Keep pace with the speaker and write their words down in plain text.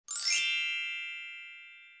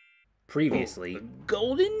Previously,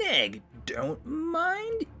 golden egg. Don't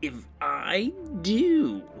mind if I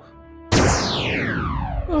do.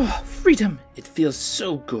 Oh, freedom. It feels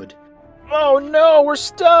so good. Oh no, we're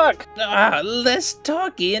stuck! Less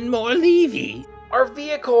talky and more leavy. Our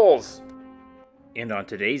vehicles! And on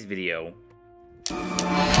today's video... The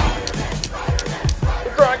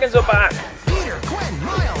dragons are back! Peter, Gwen,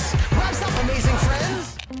 Miles, what's up, amazing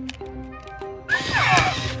friends?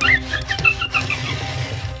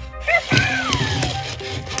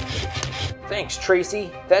 Thanks,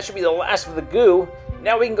 Tracy. That should be the last of the goo.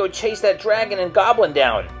 Now we can go chase that dragon and goblin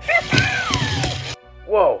down.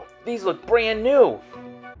 Whoa, these look brand new.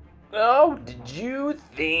 Oh, did you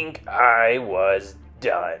think I was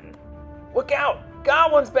done? Look out,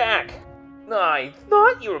 Goblin's back. I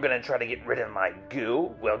thought you were gonna try to get rid of my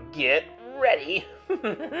goo. Well, get ready.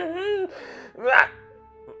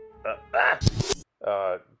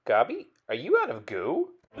 Gobby, are you out of goo?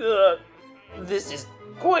 This is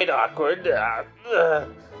quite awkward.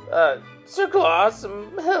 Sir Claw,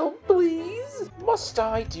 some help, please? Must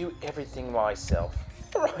I do everything myself?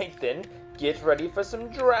 Right then, get ready for some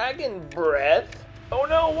dragon breath. Oh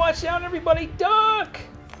no, watch out everybody, duck!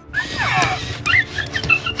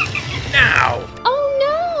 Now! Oh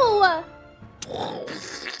no!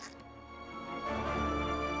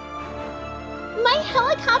 My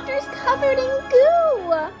helicopter's covered in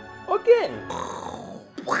goo! Again!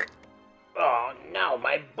 Oh no,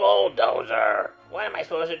 my bulldozer! What am I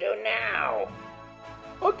supposed to do now?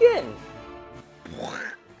 Again!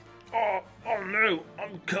 Oh no,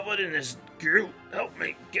 I'm covered in this goo. Help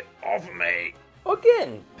me, get off of me.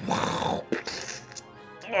 Again! Oh,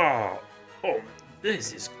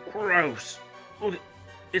 this is gross. Look,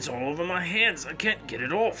 it's all over my hands. I can't get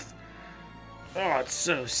it off. Oh, it's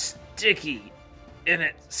so sticky. And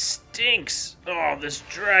it stinks. Oh, this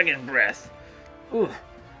dragon breath. Ooh.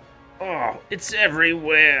 Oh, it's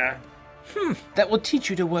everywhere. That will teach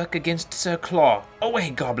you to work against Sir Claw. Away,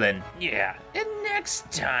 Goblin. Yeah, and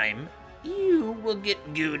next time, you will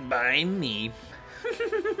get gooed by me.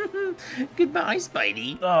 Goodbye,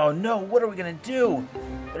 Spidey. Oh no, what are we gonna do?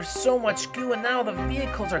 There's so much goo and now the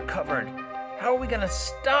vehicles are covered. How are we gonna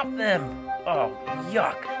stop them? Oh,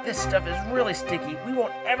 yuck. This stuff is really sticky. We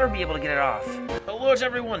won't ever be able to get it off. Alert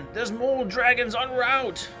everyone, there's more dragons en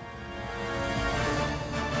route.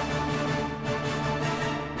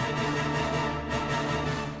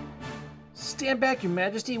 Stand back, Your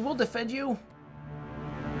Majesty. We'll defend you.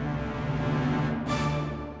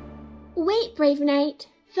 Wait, brave knight.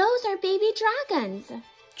 Those are baby dragons.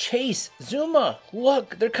 Chase, Zuma,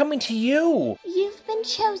 look, they're coming to you. You've been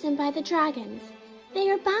chosen by the dragons.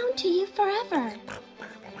 They are bound to you forever.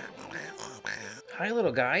 Hi,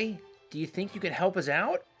 little guy. Do you think you can help us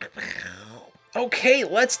out? Okay,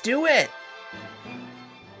 let's do it.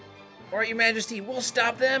 All right, Your Majesty, we'll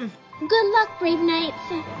stop them. Good luck, brave knights.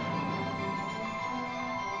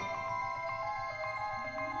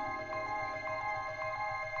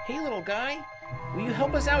 Hey, little guy, will you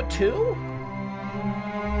help us out too?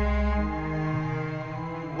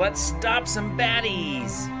 Let's stop some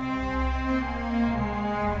baddies.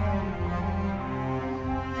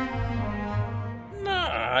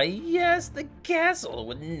 Ah, yes, the castle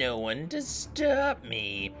with no one to stop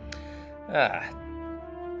me. No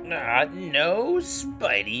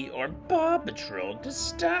Spidey or Paw Patrol to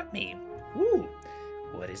stop me. Ooh.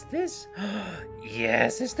 What is this?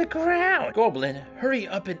 Yes, it's the crown! Goblin, hurry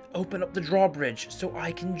up and open up the drawbridge so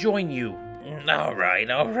I can join you. All right,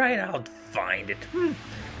 I'll find it.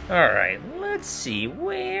 All right, let's see,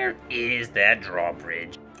 where is that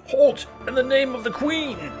drawbridge? Halt, in the name of the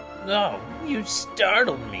Queen! Oh, you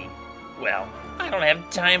startled me. Well, I don't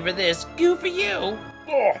have time for this. Goo for you!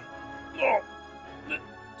 Oh,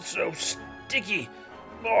 so sticky.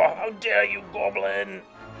 Oh, how dare you, Goblin!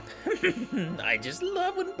 I just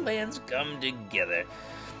love when plans come together.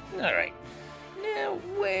 Alright, now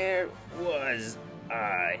where was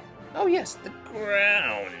I? Oh yes, the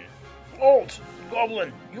crown. Halt!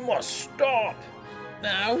 Goblin, you must stop!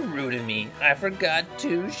 How rude of me, I forgot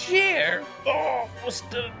to share. Oh, we're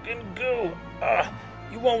stuck in goo.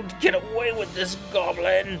 You won't get away with this,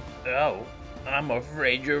 Goblin. Oh, I'm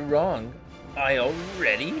afraid you're wrong. I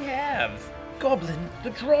already have. Goblin,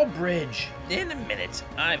 the drawbridge. In a minute,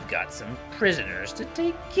 I've got some prisoners to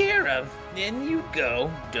take care of. In you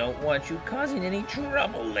go. Don't want you causing any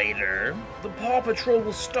trouble later. The Paw Patrol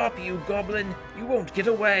will stop you, Goblin. You won't get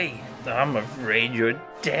away. I'm afraid you're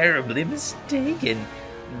terribly mistaken.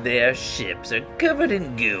 Their ships are covered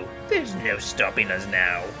in goo. There's no stopping us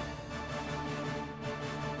now.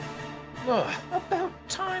 Oh, about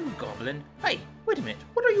time, Goblin. Hey, Wait a minute,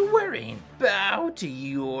 what are you wearing? Bow to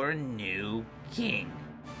your new king,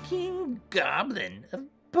 King Goblin of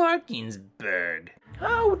Barkingburg.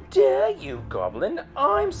 How dare you, Goblin?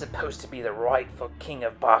 I'm supposed to be the rightful king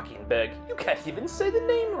of Barkingburg. You can't even say the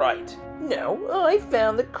name right. No, I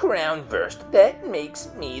found the crown first. That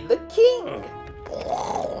makes me the king.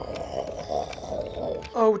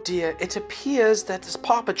 Oh dear, it appears that this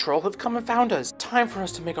Paw Patrol have come and found us. Time for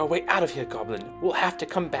us to make our way out of here, Goblin. We'll have to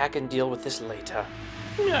come back and deal with this later.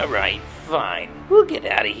 Alright, fine. We'll get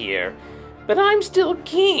out of here. But I'm still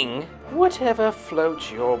king. Whatever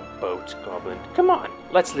floats your boat, Goblin. Come on,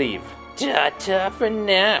 let's leave. Ta-ta for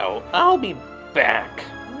now. I'll be back.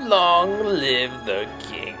 Long live the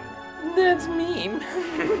king. That's me.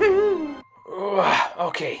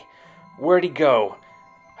 Okay, where'd he go?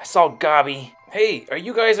 I saw Gobby. Hey, are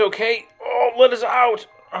you guys okay? Oh, let us out.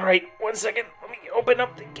 Alright, 1 second. Let me open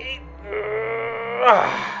up the gate.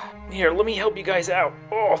 Here, let me help you guys out.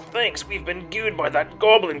 Oh, thanks. We've been gooed by that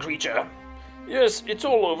goblin creature. Yes, it's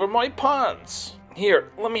all over my pants. Here,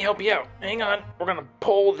 let me help you out. Hang on, we're gonna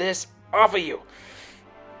pull this off of you.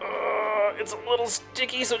 It's a little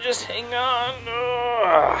sticky, so just hang on.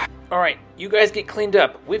 Alright, you guys get cleaned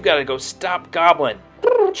up. We've gotta go stop Goblin.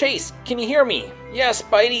 Chase, can you hear me? Yeah,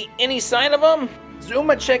 Spidey, any sign of him?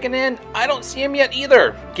 Zuma checking in. I don't see him yet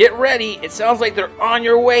either. Get ready, it sounds like they're on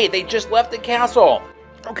your way. They just left the castle.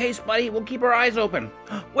 Okay, Spidey, we'll keep our eyes open.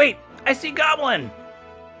 Wait, I see Goblin!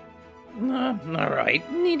 Alright,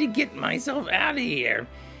 need to get myself out of here.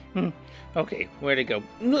 Okay, where'd it go?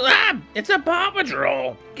 It's a Paw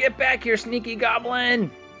Patrol! Get back here, sneaky Goblin!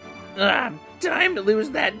 Time to lose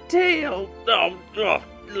that tail!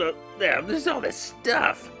 There's all this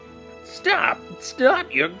stuff. Stop!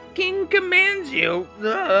 Your king commands you!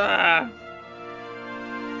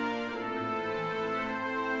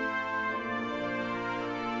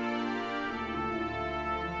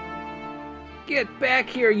 Get back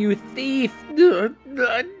here, you thief!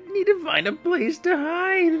 I need to find a place to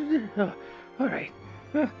hide. Alright.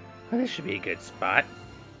 This should be a good spot.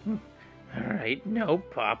 Alright, no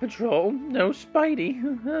Paw Patrol, no Spidey.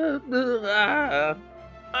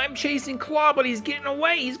 I'm chasing Claw, but he's getting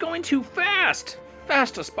away. He's going too fast.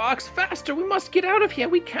 Faster, Spox, faster. We must get out of here.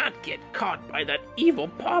 We can't get caught by that evil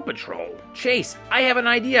Paw Patrol. Chase, I have an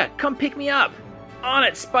idea. Come pick me up. On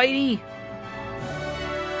it, Spidey.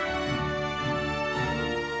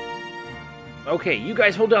 Okay, you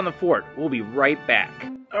guys hold down the fort. We'll be right back.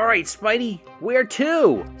 All right, Spidey, where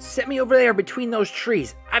to? Set me over there between those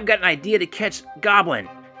trees. I've got an idea to catch Goblin.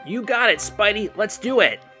 You got it, Spidey. Let's do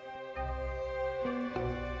it.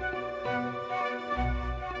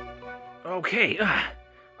 Okay,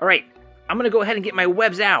 all right. I'm gonna go ahead and get my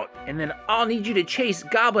webs out, and then I'll need you to chase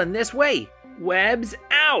Goblin this way. Webs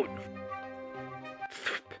out.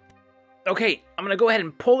 Okay, I'm gonna go ahead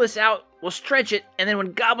and pull this out. We'll stretch it, and then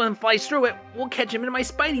when Goblin flies through it, we'll catch him in my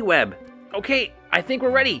Spidey web. Okay, I think we're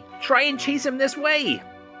ready. Try and chase him this way.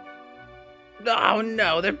 Oh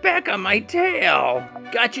no, they're back on my tail.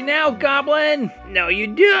 Got you now, Goblin. No, you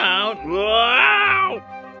don't. Whoa!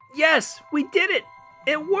 Yes, we did it.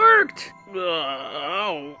 It worked.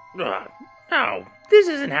 Oh, this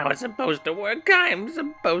isn't how it's supposed to work. I'm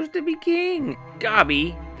supposed to be king.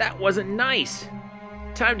 Gobby, that wasn't nice.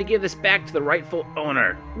 Time to give this back to the rightful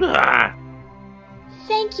owner.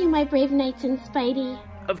 Thank you, my brave knights and Spidey.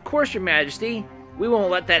 Of course, Your Majesty. We won't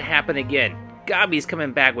let that happen again. Gobby's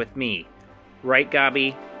coming back with me. Right,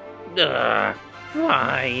 Gobby?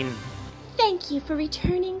 Fine. Thank you for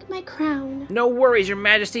returning my crown. No worries, Your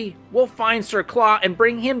Majesty. We'll find Sir Claw and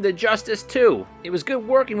bring him to justice, too. It was good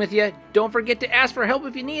working with you. Don't forget to ask for help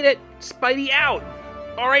if you need it. Spidey out.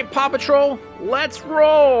 All right, Paw Patrol, let's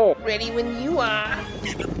roll. Ready when you are.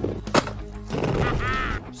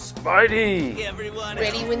 Spidey!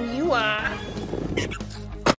 Ready when you are.